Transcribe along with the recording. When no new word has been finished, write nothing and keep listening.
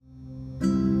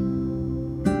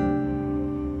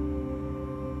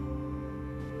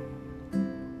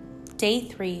Day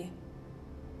 3.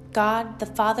 God, the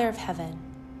Father of heaven,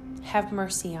 have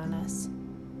mercy on us.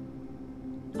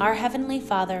 Our Heavenly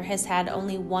Father has had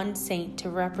only one saint to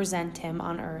represent him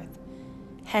on earth.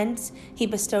 Hence, he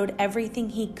bestowed everything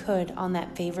he could on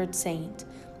that favored saint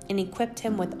and equipped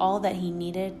him with all that he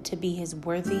needed to be his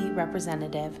worthy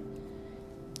representative.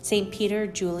 St. Peter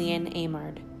Julian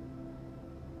Eymard.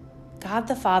 God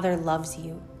the Father loves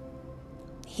you.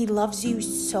 He loves you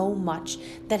so much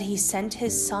that he sent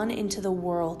his Son into the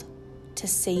world to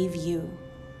save you.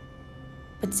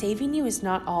 But saving you is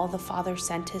not all the Father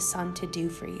sent his Son to do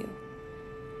for you.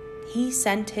 He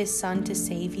sent his Son to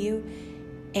save you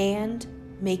and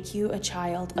make you a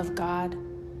child of God.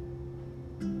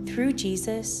 Through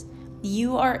Jesus,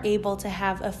 you are able to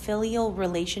have a filial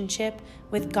relationship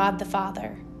with God the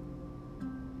Father.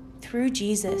 Through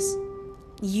Jesus,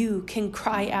 you can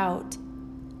cry out,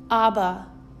 Abba,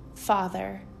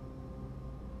 Father.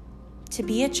 To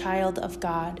be a child of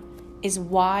God is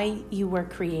why you were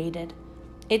created.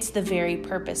 It's the very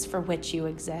purpose for which you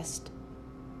exist.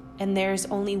 And there is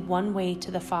only one way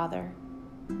to the Father,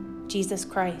 Jesus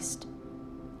Christ.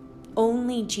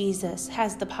 Only Jesus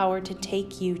has the power to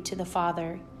take you to the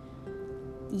Father.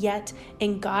 Yet,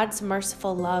 in God's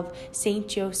merciful love, Saint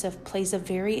Joseph plays a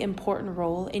very important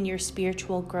role in your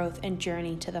spiritual growth and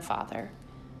journey to the Father.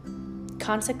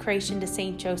 Consecration to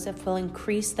Saint Joseph will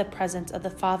increase the presence of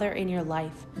the Father in your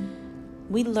life.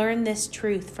 We learn this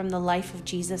truth from the life of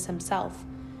Jesus himself.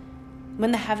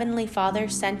 When the Heavenly Father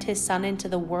sent his Son into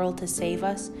the world to save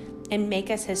us and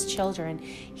make us his children,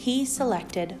 he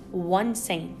selected one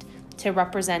saint to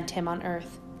represent him on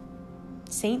earth,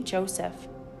 Saint Joseph.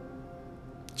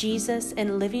 Jesus,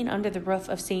 in living under the roof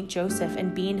of Saint Joseph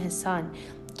and being his son,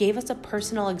 gave us a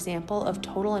personal example of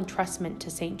total entrustment to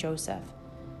Saint Joseph.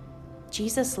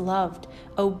 Jesus loved,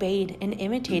 obeyed, and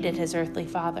imitated his earthly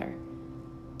father.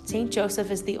 Saint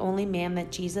Joseph is the only man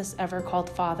that Jesus ever called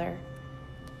father.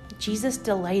 Jesus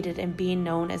delighted in being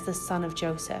known as the son of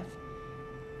Joseph.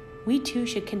 We too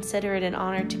should consider it an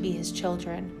honor to be his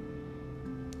children.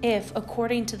 If,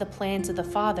 according to the plans of the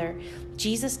Father,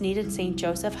 Jesus needed Saint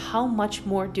Joseph, how much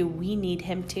more do we need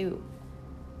him too?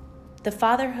 The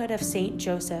fatherhood of Saint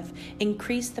Joseph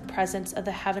increased the presence of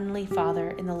the Heavenly Father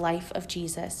in the life of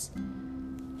Jesus.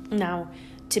 Now,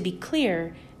 to be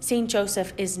clear, Saint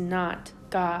Joseph is not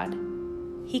God.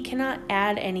 He cannot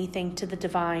add anything to the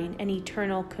divine and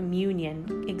eternal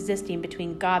communion existing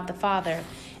between God the Father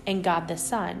and God the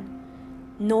Son.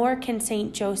 Nor can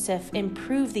Saint Joseph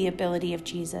improve the ability of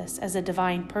Jesus as a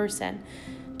divine person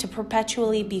to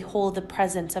perpetually behold the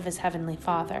presence of his Heavenly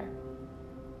Father.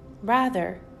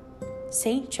 Rather,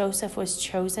 Saint Joseph was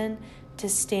chosen to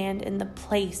stand in the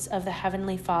place of the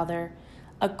Heavenly Father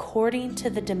according to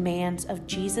the demands of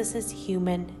Jesus'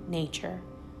 human nature.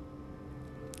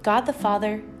 God the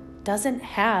Father doesn't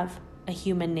have a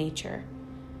human nature.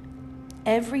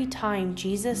 Every time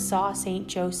Jesus saw Saint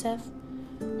Joseph,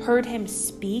 heard him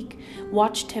speak,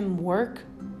 watched him work,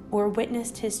 or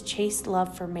witnessed his chaste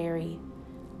love for Mary,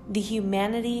 the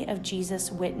humanity of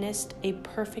Jesus witnessed a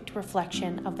perfect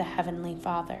reflection of the Heavenly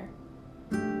Father.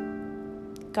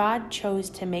 God chose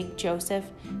to make Joseph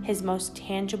his most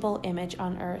tangible image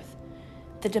on earth,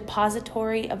 the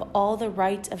depository of all the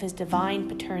rights of his divine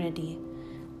paternity,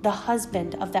 the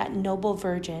husband of that noble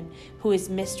virgin who is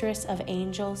mistress of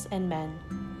angels and men.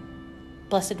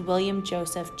 Blessed William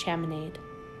Joseph Chaminade.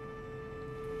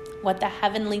 What the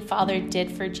Heavenly Father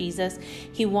did for Jesus,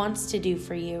 he wants to do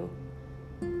for you.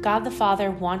 God the Father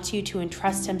wants you to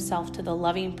entrust himself to the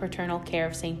loving paternal care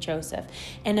of Saint Joseph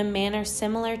in a manner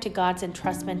similar to God's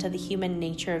entrustment of the human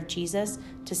nature of Jesus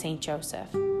to Saint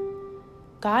Joseph.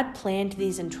 God planned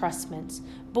these entrustments,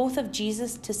 both of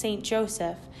Jesus to Saint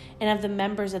Joseph and of the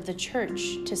members of the Church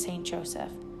to Saint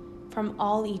Joseph, from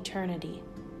all eternity.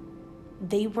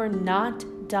 They were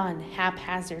not done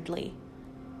haphazardly.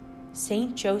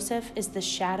 Saint Joseph is the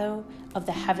shadow of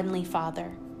the Heavenly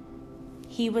Father.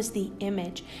 He was the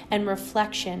image and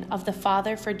reflection of the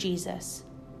Father for Jesus.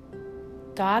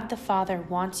 God the Father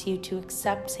wants you to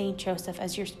accept Saint Joseph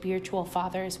as your spiritual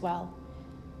father as well.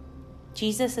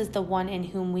 Jesus is the one in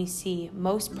whom we see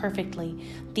most perfectly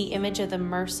the image of the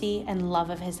mercy and love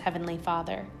of his Heavenly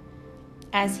Father.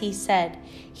 As he said,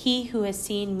 "He who has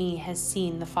seen me has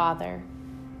seen the Father."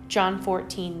 John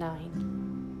 14:9.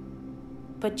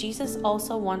 But Jesus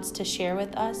also wants to share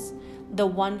with us the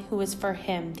one who is for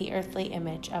him the earthly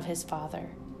image of his Father.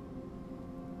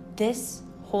 This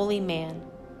holy man,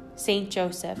 Saint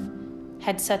Joseph,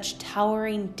 had such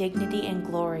towering dignity and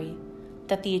glory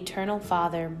that the Eternal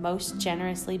Father most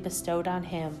generously bestowed on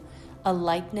him a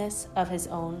likeness of his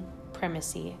own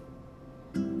primacy.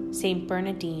 Saint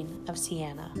Bernardine of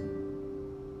Siena.